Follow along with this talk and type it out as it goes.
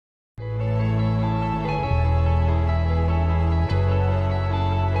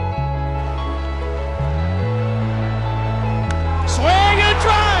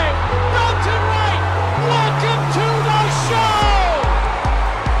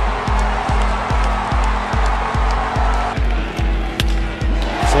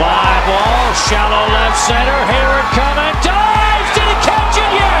shallow left center. Heyward coming, dives, did he catch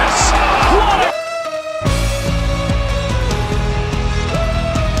it? Yes! What a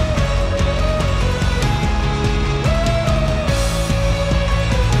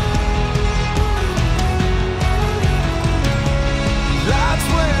lights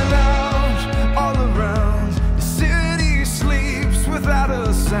went out all around. The city sleeps without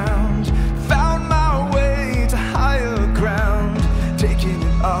a sound. Found my way to higher ground, taking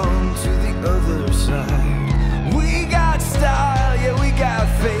it on to the other side. We got style, yeah, we got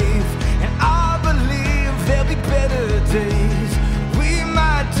faith, and I believe there'll be better days. We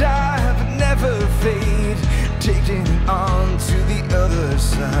might die but never fade, taking it on to the other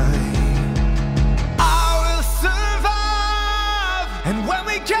side. And when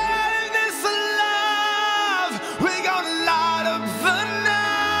we get this alive, we're gonna light up the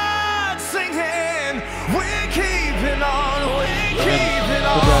night singing, we're keeping on, we're keeping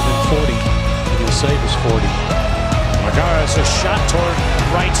on. Rather than 40, and you'll save us 40. Magara's a shot toward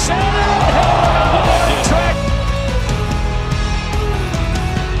right center. Heyward track.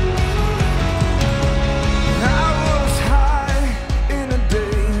 I was high in a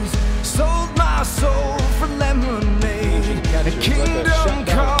daze, sold my soul for lemonade. The kingdom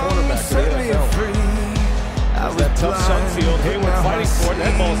come, set me free. I was that tough Sunfield. Heyward fighting for it.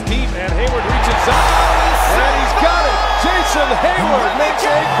 That ball's deep, and Heyward reaches up, and he's got it. Jason Heyward makes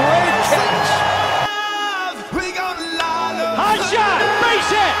a